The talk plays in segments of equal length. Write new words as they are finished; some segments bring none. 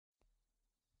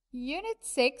Unit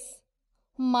 6,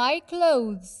 My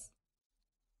Clothes.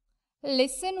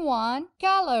 Lesson 1,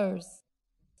 Colors.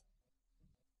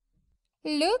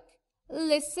 Look,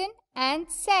 listen and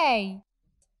say.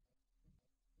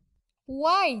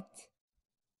 White,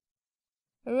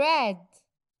 red,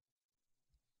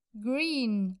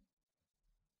 green,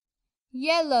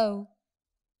 yellow,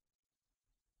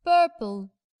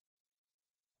 purple,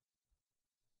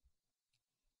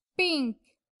 pink,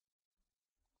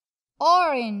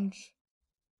 orange.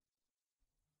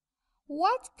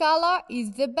 What color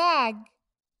is the bag?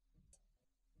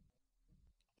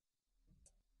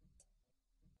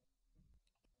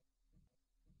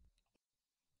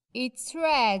 It's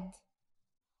red.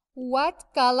 What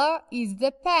color is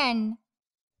the pen?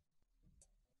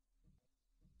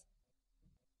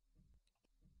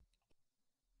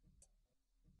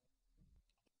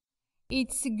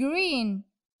 It's green.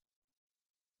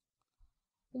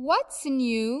 What's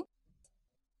new?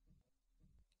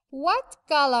 What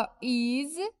color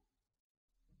is?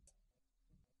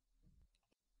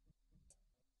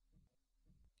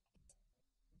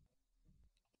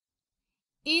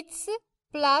 It's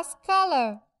plus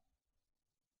color.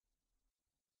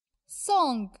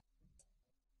 Song.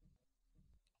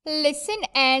 Listen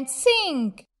and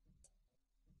sing.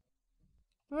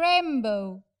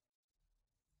 Rainbow.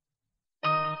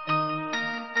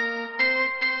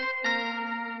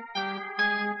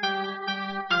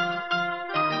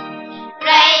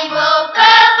 Rainbow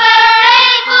purple,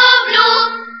 rainbow blue,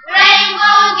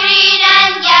 rainbow green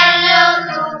and yellow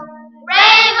too.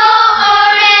 Rainbow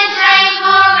orange,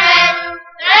 rainbow red,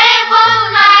 rainbow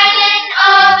smiling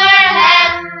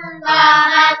overhead.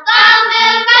 Come and count the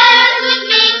colors with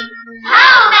me.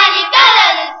 How many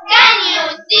colors can you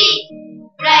see?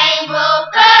 Rainbow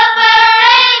purple,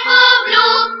 rainbow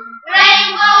blue,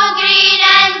 rainbow green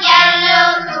and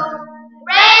yellow too.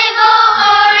 Rainbow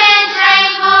orange,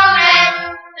 rainbow red,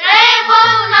 rainbow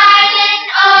smiling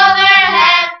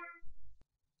overhead.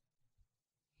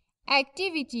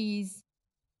 Activities.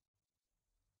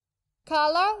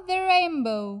 Color the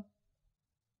rainbow.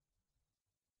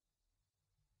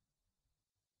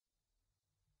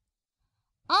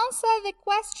 Answer the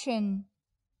question.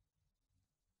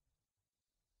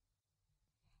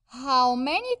 How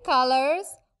many colors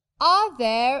are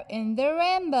there in the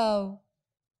rainbow?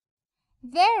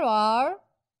 There are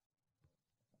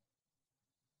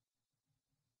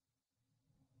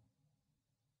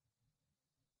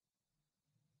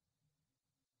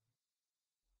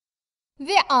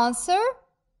the answer.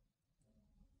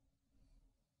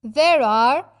 There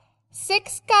are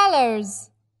 6 colors.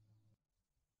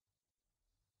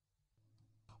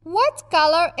 What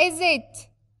color is it?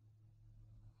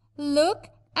 Look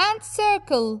and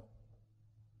circle.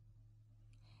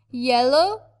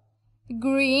 Yellow,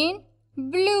 green,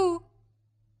 blue,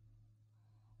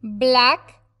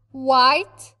 black,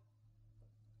 white,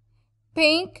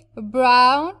 pink,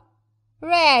 brown,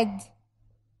 red.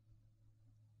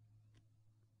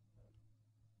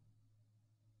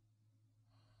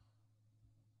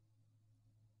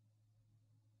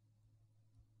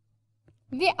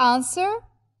 The answer: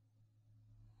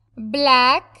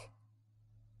 black,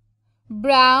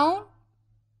 brown,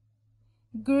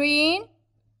 green,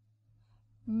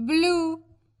 blue.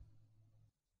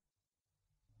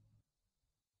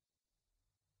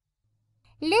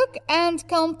 Look and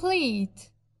complete.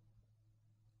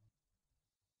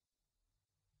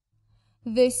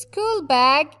 The school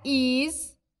bag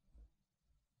is,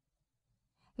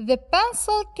 the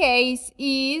pencil case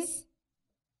is,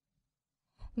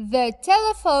 the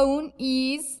telephone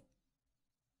is,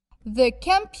 the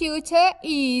computer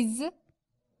is.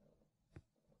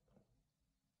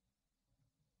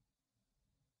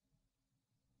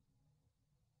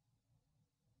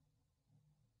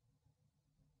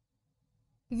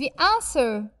 The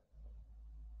answer: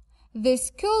 the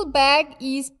school bag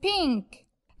is pink.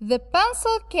 The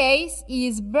pencil case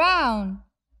is brown.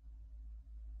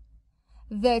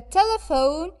 The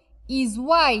telephone is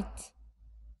white.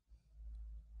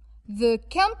 The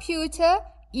computer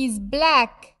is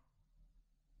black.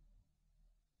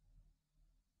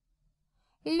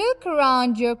 Look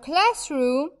around your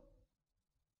classroom.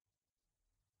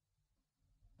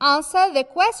 Answer the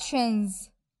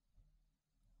questions.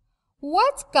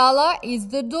 What color is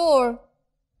the door?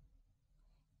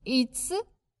 It's.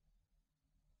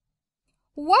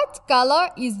 What color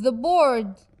is the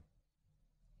board?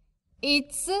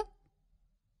 It's.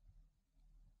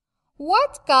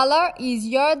 What color is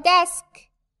your desk?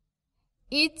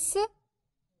 It's.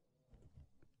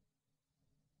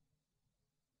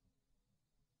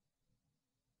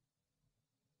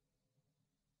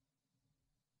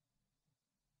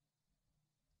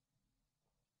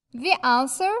 The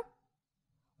answer: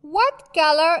 what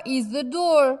color is the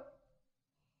door?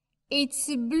 It's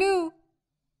blue.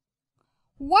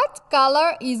 What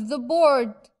color is the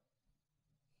board?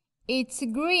 It's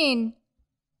green.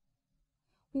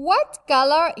 What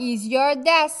color is your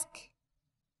desk?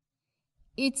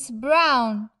 It's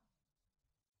brown.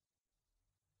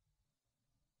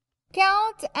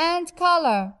 Count and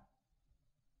color.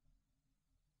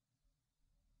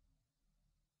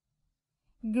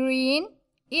 Green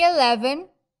 11,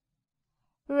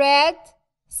 red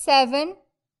 7,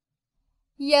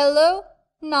 yellow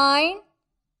 9,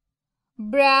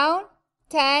 brown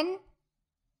 10,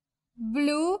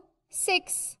 blue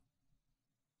 6.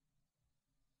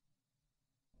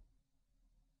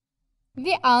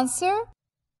 The answer: